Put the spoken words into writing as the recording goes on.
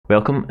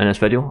Welcome. In this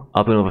video,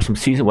 I'll be going over some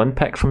Season 1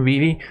 picks from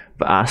Veve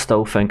that I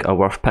still think are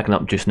worth picking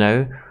up just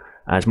now.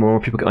 As more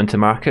people get onto the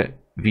market,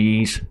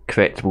 these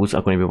collectibles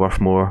are going to be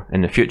worth more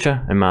in the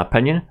future, in my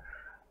opinion.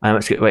 And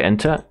let's get right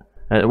into it.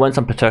 The ones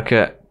I'm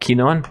particularly keen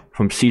on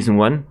from Season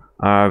 1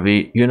 are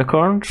the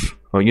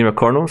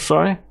unicornals,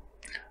 sorry.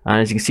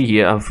 And as you can see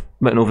here, I've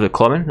written over the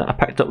common that I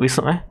picked up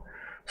recently.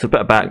 So a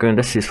bit of background,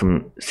 this is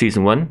from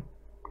Season 1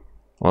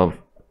 of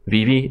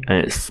Veve,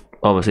 and it's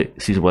obviously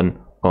Season 1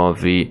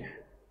 of the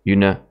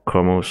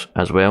unicornals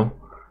as well,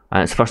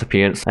 and it's the first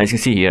appearance. And as you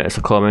can see here, it's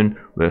a common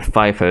with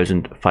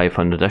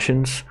 5,500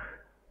 editions.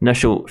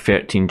 Initial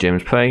 13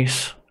 gems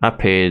price. I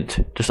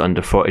paid just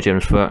under 40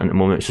 gems for it, and at the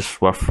moment it's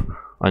just worth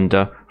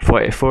under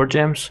 44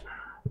 gems.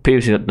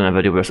 Previously done a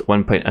video where at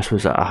one point this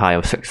was at a high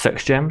of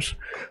 66 gems.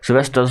 So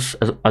this does,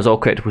 as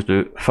all collectibles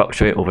do,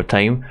 fluctuate over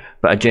time,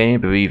 but I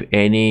genuinely believe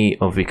any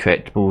of the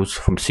collectibles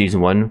from Season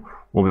 1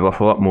 will be worth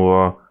a lot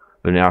more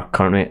than they are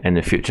currently in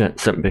the future,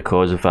 simply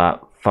because of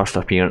that first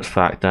appearance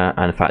factor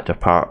and the fact they're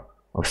part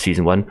of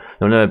Season 1.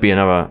 There'll never be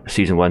another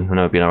Season 1, there'll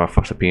never be another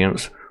first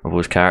appearance of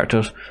those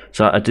characters.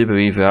 So I do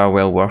believe they are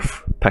well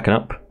worth picking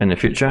up in the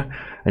future.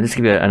 And just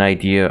to give you an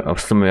idea of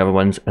some of the other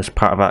ones as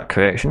part of that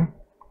collection.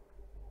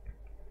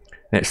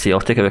 Let's see, I'll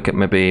take a look at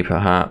maybe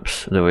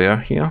perhaps the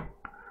rare here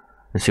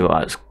and see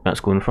what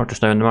that's going for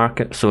just now in the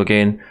market. So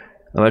again,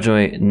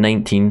 originally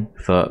 19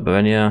 for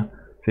Barinia.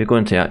 If you go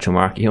into the actual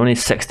market, only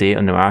 68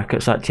 on the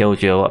market, so that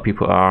tells you a lot of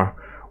people are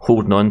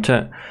holding on to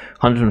it.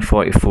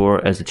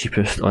 144 is the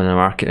cheapest on the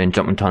market, and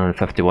jumping to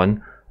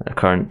 151 at the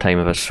current time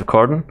of this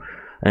recording.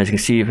 And as you can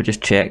see, if I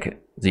just check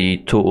the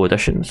total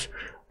editions,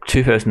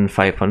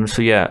 2,500.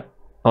 So yeah,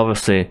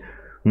 obviously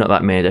not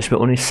that many editions, but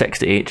only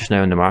 68 just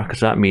now in the market.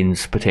 So that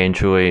means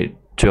potentially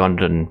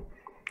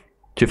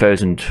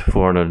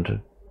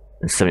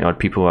 2,470 odd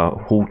people are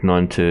holding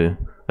on to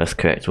this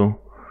collectible.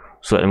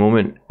 So at the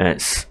moment,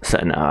 it's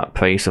sitting at a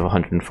price of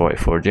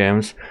 144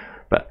 gems.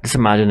 But just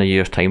imagine a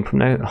year's time from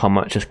now how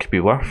much this could be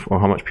worth, or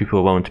how much people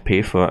are willing to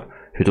pay for it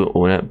who don't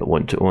own it but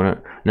want to own it.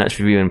 And that's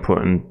really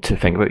important to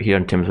think about here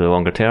in terms of the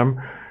longer term,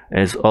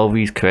 is all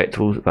these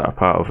collectibles that are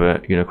part of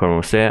a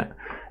unicorn set,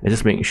 is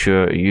just making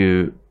sure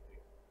you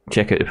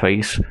check out the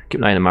price,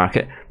 keep an eye on the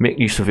market, make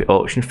use of the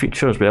auction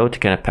feature as well to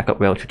kind of pick up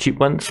relatively cheap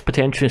ones,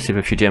 potentially save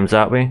a few gems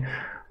that way.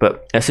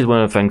 But this is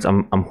one of the things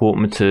I'm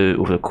hoping to,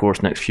 over the course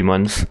of the next few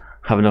months,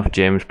 have enough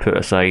gems put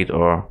aside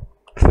or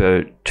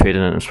throughout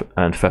trading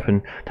and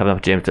flipping to have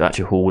enough gems to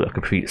actually hold a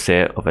complete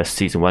set of this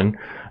Season 1,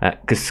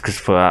 because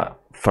for that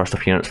first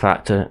appearance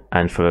factor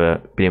and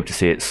for being able to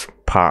say it's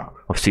part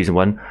of Season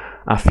 1,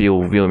 I feel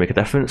will really make a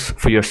difference.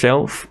 For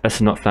yourself, this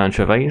is not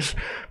financial advice,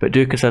 but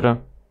do consider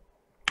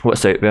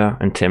what's out there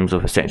in terms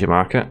of the secondary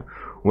market.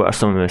 What are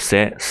some of the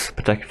sets,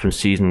 particularly from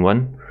Season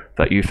 1,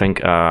 that you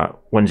think are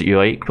ones that you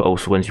like, but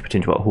also ones you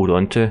potentially want to hold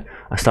on to,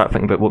 and start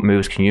thinking about what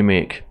moves can you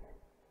make,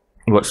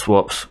 what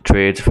swaps,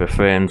 trades for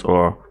friends,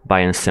 or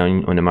buying and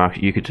selling on the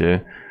market you could do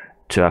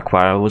to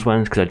acquire those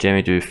ones. Because I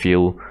generally do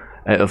feel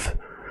out of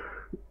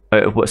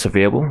what's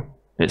available,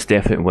 it's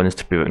definitely ones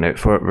to be looking out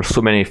for. There's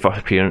so many first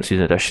appearances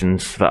and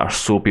editions that are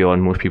so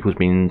beyond most people's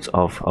means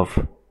of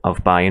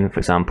buying. For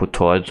example,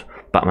 Todd,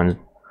 the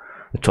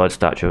Todd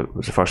statue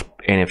was the first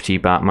NFT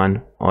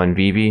Batman on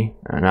Veve,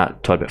 and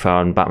that Todd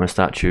McFarlane Batman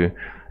statue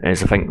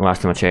is, I think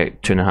last time I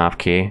checked,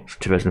 2.5k, so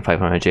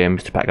 2,500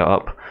 gems to pick that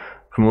up.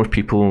 For most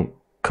people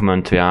coming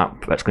onto the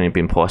app, that's going to be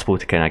impossible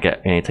to kind of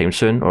get anytime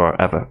soon, or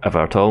ever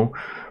at all.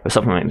 But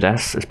something like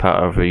this is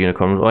part of the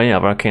unicorns, or any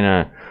other kind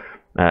of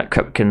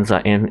Cryptkins,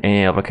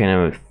 any other kind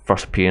of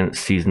first appearance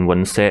Season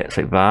 1 sets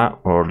like that,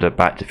 or the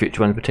Back to the Future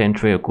ones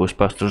potentially, or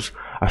Ghostbusters,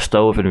 are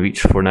still within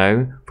reach for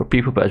now for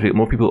people. But as we get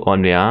more people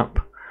on the app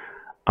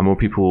and more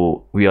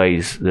people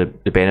realise the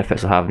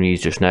benefits of having these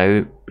just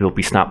now, they'll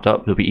be snapped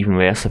up, there'll be even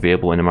less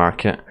available in the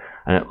market.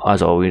 And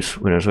as always,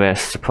 when there's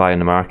less supply in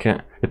the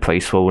market, the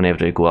price will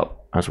inevitably go up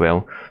as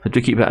well. So do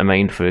keep that in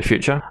mind for the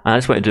future. And I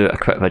just want to do a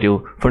quick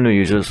video for new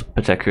users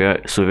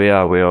particularly, so they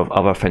are aware of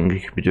other things you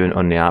could be doing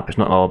on the app. It's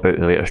not all about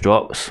the latest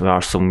drops. There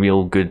are some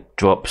real good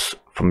drops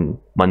from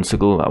months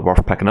ago that are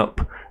worth picking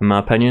up, in my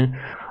opinion.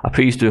 I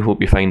please do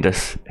hope you find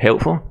this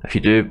helpful. If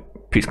you do,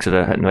 please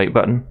consider hitting the like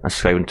button and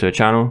subscribing to the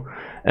channel.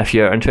 If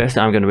you're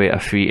interested, I'm going to write a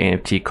free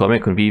NFT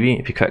comic on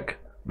Veve if you click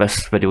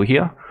this video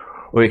here,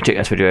 or you can check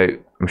this video out.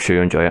 I'm sure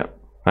you'll enjoy it.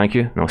 Thank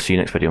you, and I'll see you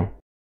next video.